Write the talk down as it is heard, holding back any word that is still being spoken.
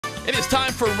It is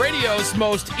time for radio's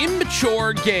most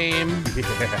immature game.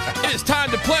 Yeah. It is time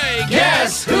to play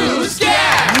Guess Who's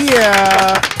Gas?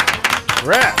 Yeah.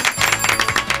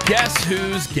 Rest. Guess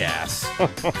Who's Gas?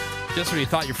 Just when you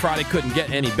thought your Friday couldn't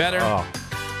get any better. Oh,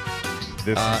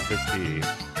 this is the key.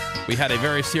 We had a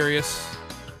very serious,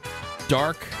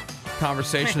 dark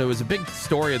conversation. It was a big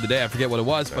story of the day. I forget what it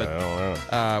was,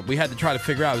 but we had to try to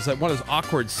figure out. It was like one of those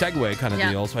awkward segue kind of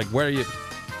deals. Like,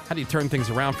 how do you turn things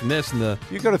around from this? And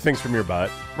you go to things from your butt.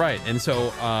 Right. And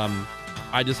so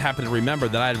I just happened to remember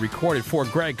that I had recorded for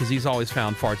Greg, because he's always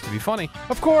found farts to be funny.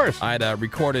 Of course. I had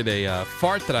recorded a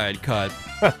fart that I had cut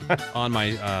on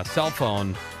my cell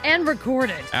phone. And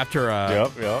recorded. After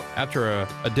after a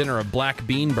dinner of black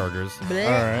bean burgers. All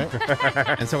right.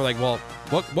 And so we're like, well,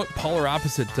 what polar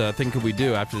opposite thing could we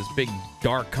do after this big,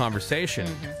 dark conversation?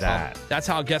 That's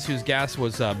how Guess Who's Gas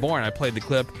was born. I played the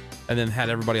clip and then had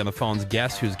everybody on the phones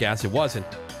guess whose gas it wasn't.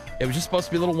 It was just supposed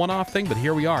to be a little one-off thing, but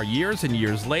here we are, years and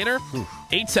years later.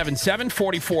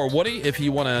 877-44-WOODY if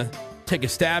you want to take a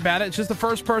stab at it. It's just the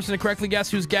first person to correctly guess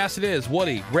whose gas it is.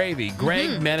 Woody, Gravy,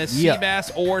 Greg, Menace,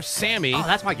 Seabass, or Sammy. Oh,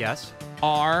 that's my guess.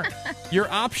 Are your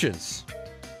options.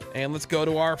 And let's go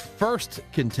to our first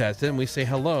contestant. We say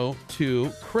hello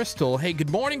to Crystal. Hey, good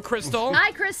morning, Crystal.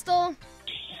 Hi, Crystal.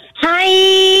 Hi.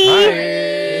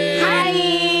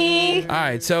 All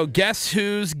right, so guess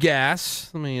whose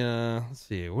gas? Let me let's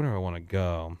see. Where do I want to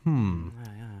go?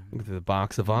 Look through the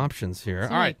box of options here.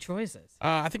 So all right, choices.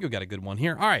 I think we've got a good one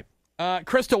here. All right,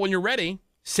 Crystal, when you're ready,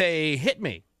 say "hit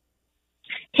me."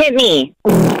 Hit me.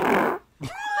 I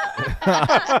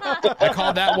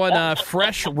call that one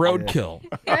fresh roadkill.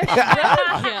 Fresh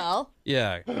roadkill.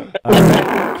 Yeah.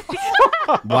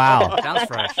 Wow, sounds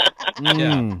fresh.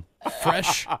 Yeah.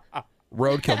 Fresh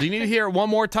roadkill. Do you need to hear it one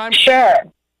more time? Sure.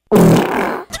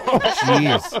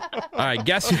 Jeez. All right,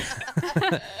 guess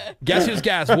who's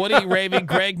gas? Woody, Ravy,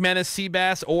 Greg, Menace,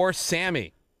 Seabass, or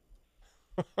Sammy?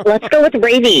 Let's go with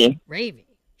Ravy. Ravy.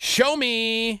 Show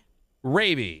me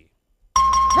Ravy.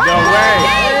 No way.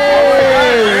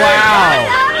 Wow.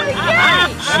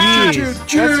 Jeez.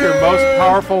 That's your most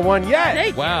powerful one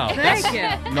yet. Wow. Thank you.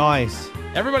 Nice.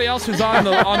 Everybody else who's on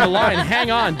the line,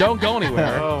 hang on. Don't go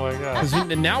anywhere. Oh, my God. 'Cause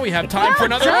now we have time for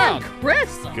another round.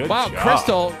 Crystal. Good Wow, job.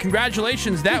 Crystal,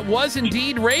 congratulations. That was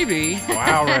indeed Ravy.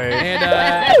 Wow, Ray.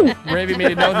 And Ravy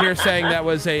made a note here saying that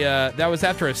was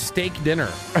after a steak dinner.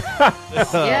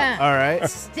 Yeah. All right.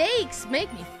 Steaks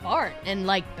make me fart and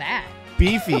like bad.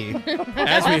 Beefy.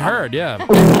 As we heard, yeah.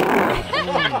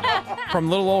 From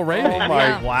little old Ravy. Oh, my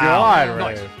Yeah. God,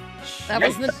 Ray. That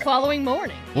was the following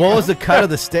morning. What was the cut of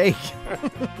the steak?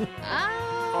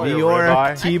 Oh, New your York, ribeye?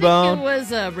 I think it T-bone.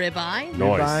 was a ribeye.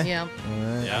 Noise. Yeah.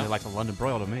 Sounded like some London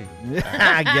broil to me.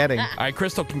 Getting. All right,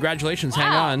 Crystal, congratulations.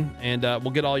 Hang on, and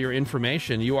we'll get all your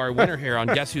information. You are a winner here on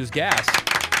Guess Who's Gas.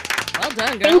 Well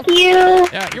done, girl. Thank you.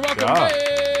 Yeah, you're welcome. job.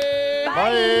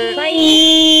 Bye.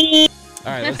 Bye.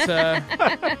 All right,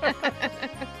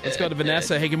 let's go to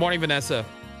Vanessa. Hey, good morning, Vanessa.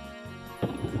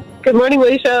 Good morning,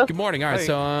 Woody Show. Good morning. All right,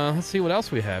 so let's see what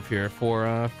else we have here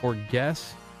for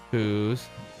Guess Who's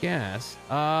Gas.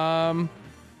 All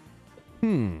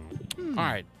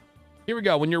right, here we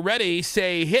go. When you're ready,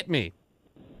 say "hit me."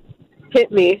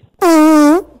 Hit me.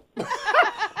 All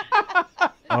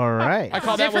right. I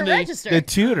call that one Different the register. The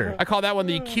tutor. I call that one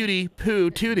the cutie poo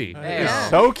tootie. Yeah.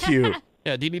 So cute.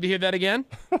 Yeah. Do you need to hear that again?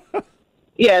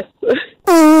 Yes.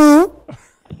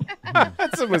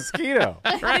 That's a mosquito.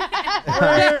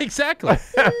 Yeah, exactly.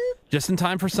 Just in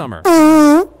time for summer.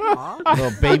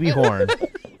 Little baby horn. All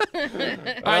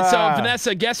right, so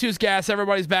Vanessa, guess who's gas?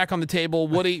 Everybody's back on the table.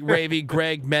 Woody, Ravy,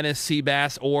 Greg, Menace,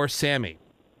 Seabass, or Sammy?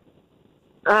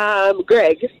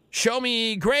 Greg. Show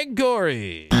me Greg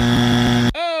Gorey.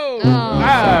 Oh.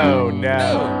 Oh,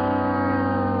 no.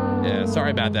 Yeah, sorry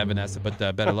about that, Vanessa, but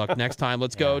better luck next time.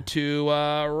 Let's go to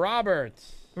Robert.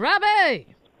 Robbie.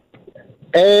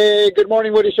 Hey, good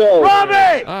morning, Woody Show.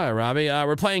 Robbie! All right, Robbie.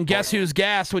 We're playing Guess Who's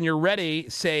Gas. When you're ready,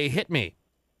 say "hit me."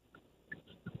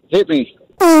 Hit me.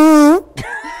 All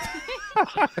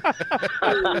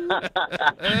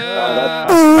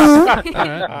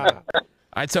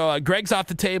right, so Greg's off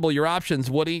the table. Your options: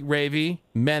 Woody, Ravy,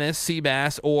 Menace,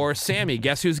 Seabass, or Sammy.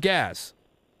 Guess who's gas?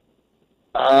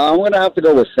 I'm going to have to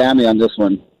go with Sammy on this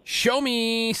one. Show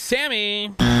me Sammy.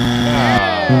 No.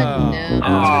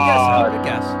 Good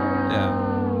guess. Yeah.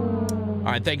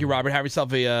 All right, thank you, Robert. Have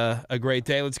yourself a great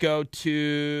day. Let's go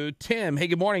to Tim. Hey,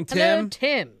 good morning, Tim. Hello,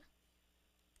 Tim.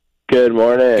 Good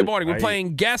morning. Good morning. We're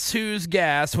playing Guess Who's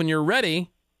Gas. When you're ready,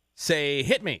 say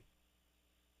 "hit me."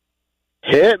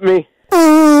 Hit me.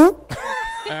 All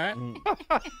right.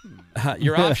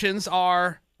 Your options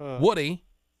are Woody,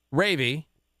 Ravy,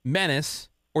 menace,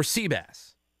 or sea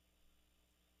bass?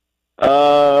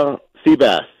 Sea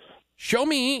bass. Show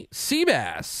me sea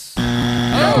bass.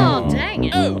 Oh, dang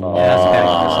it. Oh.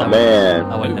 Oh, man.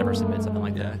 I would never submit something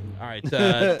like that. All right,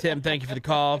 Tim, thank you for the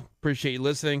call. Appreciate you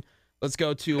listening. Let's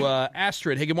go to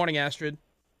Astrid. Hey, good morning, Astrid.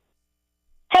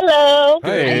 Hello.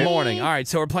 Good morning. All right,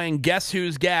 so we're playing Guess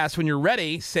Who's Gas. When you're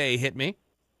ready, say hit me.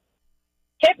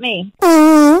 Hit me.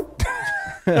 All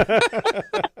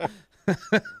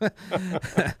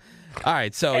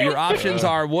right, so your options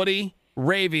are Woody,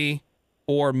 Ravy,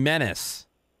 or Menace.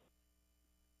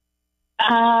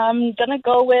 I'm going to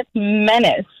go with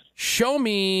menace. Show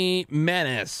me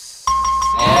Menace.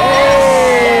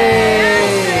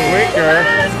 Quicker.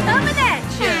 Coming at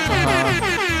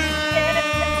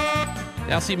you.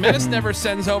 Now, see, Menace never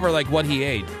sends over like what he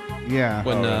ate. Yeah.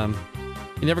 When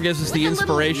he never gives us the With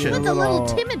inspiration. a little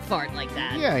timid fart like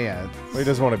that. Yeah, yeah. Well, he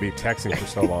doesn't want to be texting for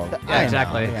so long. Yeah,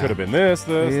 exactly. Yeah. Could have been this.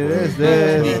 This.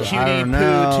 Cutie I don't poo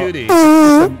know.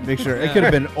 tootie. Make sure it could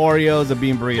have been Oreos, a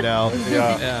bean burrito,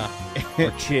 Yeah. Yeah.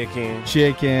 Or chicken.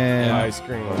 chicken. Ice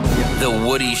cream. The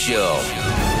Woody Show.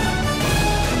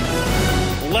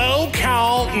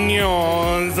 Local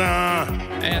news.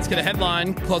 And let's get a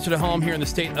headline closer to home here in the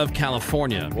state of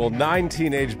California. Well, 9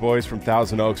 teenage boys from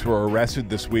Thousand Oaks were arrested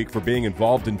this week for being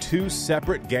involved in 2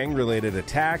 separate gang-related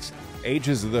attacks.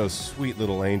 Ages of those sweet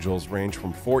little angels range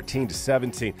from 14 to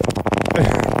 17.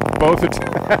 Both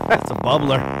attacks. It's a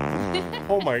bubbler.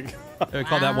 Oh, my God. They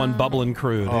call that one bubbling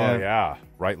crude. Oh, yeah.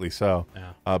 Rightly so.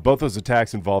 Yeah. Both those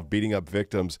attacks involved beating up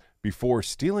victims before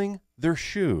stealing their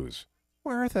shoes.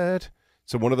 Worth it.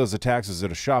 So one of those attacks is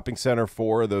at a shopping center.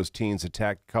 4 of those teens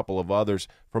attacked a couple of others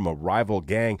from a rival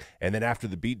gang. And then after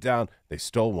the beatdown, they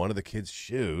stole one of the kids'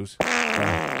 shoes.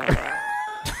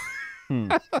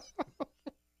 And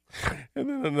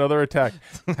then another attack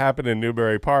happened in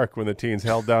Newbury Park when the teens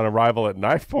held down a rival at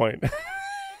knife point.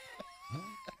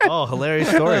 Oh, hilarious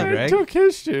story, They Greg. took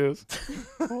his shoes.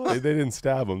 Well, they didn't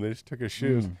stab him. They just took his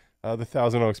shoes. The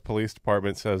Thousand Oaks Police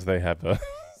Department says they have a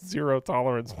zero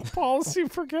tolerance policy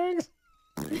for gangs.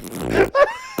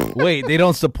 Wait, they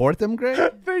don't support them,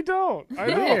 Greg? They don't. I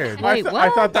know. Weird. I, Wait, I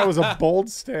what? thought that was a bold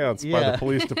stance by Yeah. the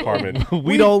police department.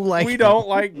 We don't like We them. don't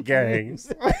like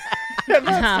gangs. And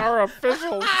that's our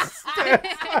official stance.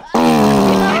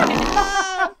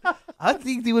 I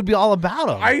think they would be all about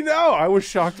them. I know. I was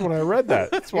shocked when I read that.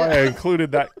 That's why I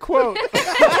included that quote.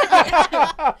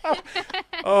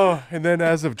 Oh, and then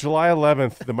as of July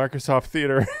 11th, the Microsoft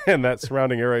Theater and that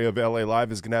surrounding area of LA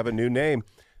Live is going to have a new name.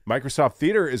 Microsoft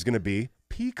Theater is going to be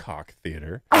Peacock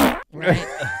Theater. Right.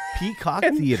 Peacock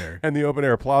Theater. And the open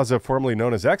air plaza, formerly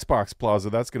known as Xbox Plaza,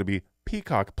 that's going to be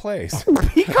Peacock Place.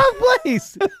 Peacock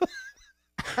Place.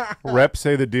 Reps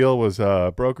say the deal was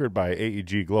brokered by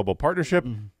AEG Global Partnership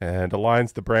and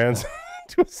aligns the brands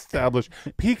to establish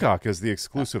Peacock as the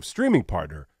exclusive streaming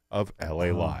partner of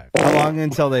LA Live. How long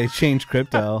until they change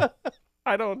crypto?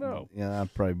 I don't know. Yeah,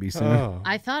 that'd probably be soon. Oh.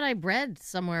 I thought I read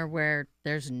somewhere where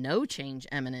there's no change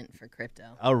imminent for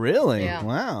crypto. Oh, really? Yeah.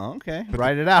 Wow, okay.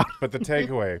 Write it out. But the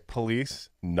takeaway, police,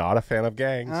 not a fan of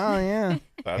gangs. Oh, yeah.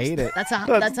 That's- Hate it. That's a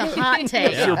hot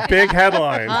take. That's your big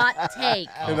headline. Hot take.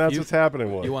 And that's what's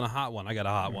happening with You it. want a hot one? I got a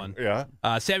hot one. Yeah.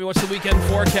 Sammy, what's the weekend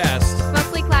forecast?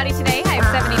 Mostly cloudy today. High of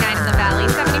 79 in the valley,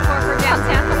 74 for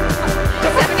downtown,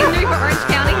 73 for Orange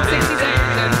County, 66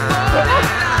 for